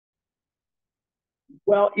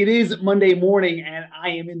Well, it is Monday morning and I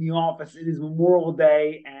am in the office. It is Memorial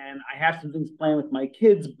Day and I have some things planned with my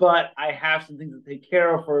kids, but I have some things to take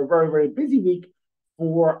care of for a very, very busy week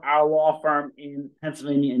for our law firm in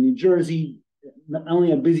Pennsylvania and New Jersey. Not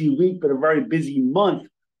only a busy week, but a very busy month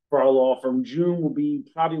for our law firm. June will be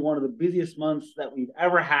probably one of the busiest months that we've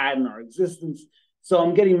ever had in our existence. So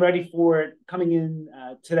I'm getting ready for it, coming in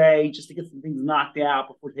today just to get some things knocked out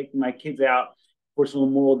before taking my kids out for some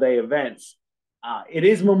Memorial Day events. It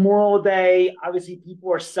is Memorial Day. Obviously,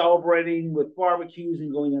 people are celebrating with barbecues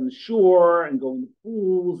and going on the shore and going to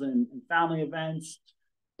pools and family events.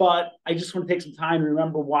 But I just want to take some time to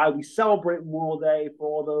remember why we celebrate Memorial Day for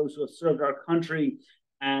all those who have served our country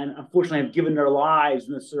and unfortunately have given their lives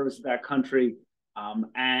in the service of that country. And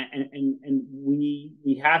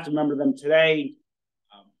we have to remember them today.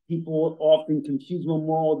 People often confuse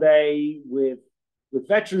Memorial Day with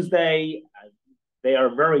Veterans Day. They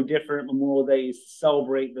are very different. Memorial Day is to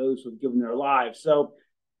celebrate those who have given their lives. So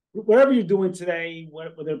whatever you're doing today,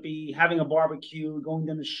 whether it be having a barbecue, going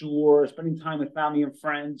down the shore, spending time with family and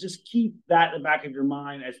friends, just keep that in the back of your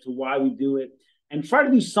mind as to why we do it. And try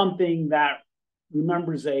to do something that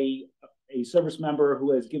remembers a service member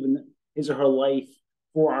who has given his or her life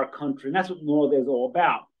for our country. And that's what Memorial Day is all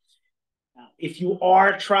about. Now, if you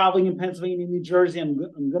are traveling in Pennsylvania and New Jersey, I'm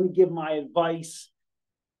going to give my advice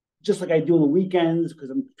just like I do on the weekends,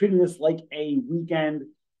 because I'm treating this like a weekend.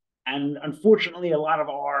 And unfortunately, a lot of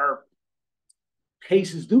our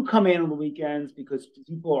cases do come in on the weekends because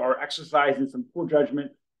people are exercising some poor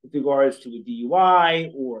judgment with regards to a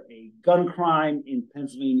DUI or a gun crime in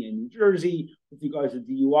Pennsylvania and New Jersey. With regards to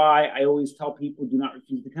DUI, I always tell people do not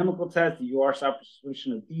refuse the chemical test. If you are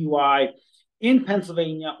suspicion of DUI in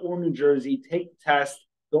Pennsylvania or New Jersey, take the test.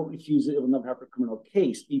 Don't refuse it. It will never have a criminal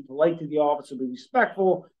case. Be polite to the officer, be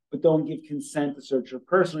respectful, but don't give consent to search your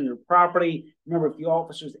person and your property. Remember, if the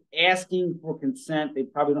officer's asking for consent, they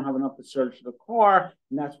probably don't have enough to search the car,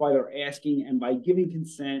 and that's why they're asking. And by giving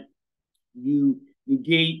consent, you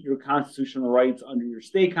negate your constitutional rights under your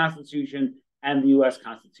state constitution and the U.S.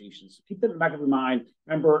 Constitution. So keep that in the back of your mind.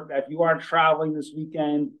 Remember that if you are traveling this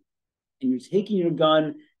weekend and you're taking your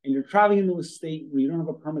gun and you're traveling into a state where you don't have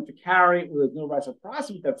a permit to carry, or there's no rights to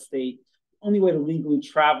prosecute that state, the only way to legally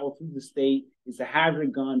travel through the state is to have your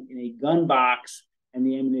gun in a gun box and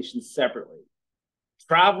the ammunition separately.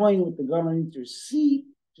 Traveling with the gun underneath your seat,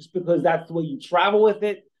 just because that's the way you travel with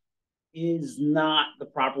it, is not the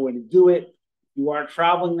proper way to do it. If you are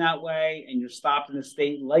traveling that way and you're stopped in a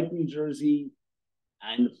state like New Jersey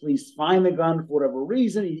and the police find the gun for whatever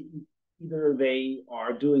reason, either they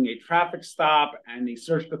are doing a traffic stop and they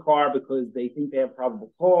search the car because they think they have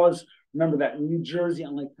probable cause. Remember that in New Jersey,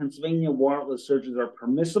 unlike Pennsylvania, warrantless searches are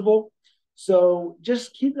permissible. So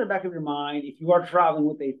just keep in the back of your mind, if you are traveling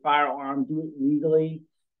with a firearm, do it legally.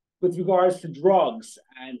 With regards to drugs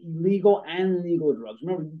and illegal and legal drugs,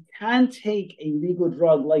 remember, you can take a legal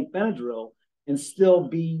drug like Benadryl and still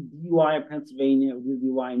be DUI in Pennsylvania or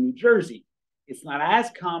DUI in New Jersey. It's not as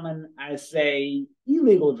common as, say,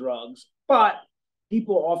 illegal drugs, but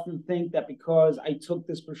people often think that because I took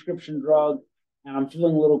this prescription drug and I'm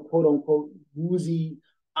feeling a little quote unquote woozy,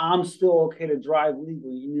 I'm still okay to drive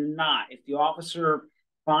legally, and you're not. If the officer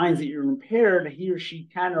finds that you're impaired, he or she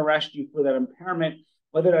can arrest you for that impairment.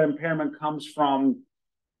 Whether that impairment comes from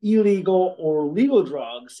illegal or legal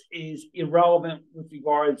drugs is irrelevant with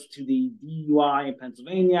regards to the DUI in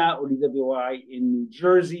Pennsylvania or DWI in New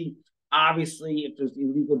Jersey. Obviously, if there's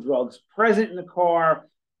illegal drugs present in the car,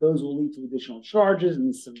 those will lead to additional charges and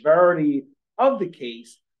the severity of the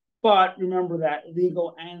case. But remember that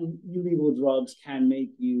legal and illegal drugs can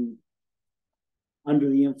make you under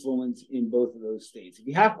the influence in both of those states. If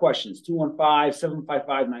you have questions,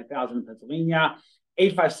 215-755-9000 in Pennsylvania,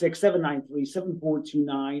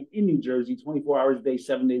 856-793-7429 in New Jersey, 24 hours a day,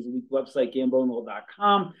 7 days a week, website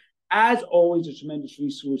gamboneworld.com. As always, a tremendous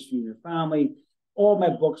resource for you and your family. All my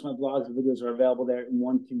books, my blogs, and videos are available there in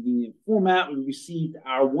one convenient format. We received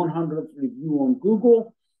our 100th review on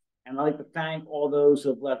Google, and I'd like to thank all those who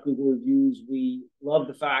have left Google reviews. We love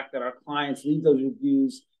the fact that our clients leave those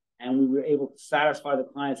reviews, and we were able to satisfy the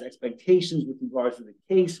client's expectations with regards to the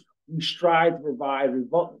case. We strive to provide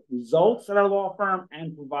results at our law firm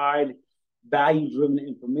and provide value-driven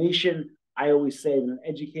information. I always say that an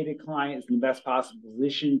educated client is in the best possible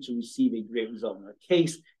position to receive a great result in their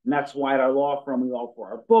case. And that's why at our law firm, we offer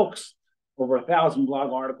our books, over 1,000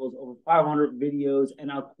 blog articles, over 500 videos, and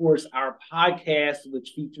of course, our podcast,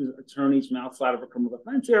 which features attorneys from outside of a criminal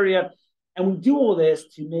defense area. And we do all this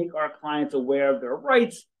to make our clients aware of their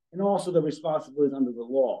rights and also their responsibilities under the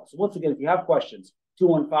law. So once again, if you have questions,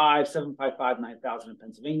 215-755-9000 in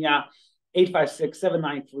Pennsylvania,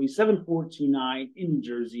 856-793-7429 in New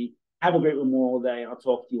Jersey. Have a great Memorial Day. I'll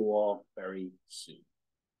talk to you all very soon.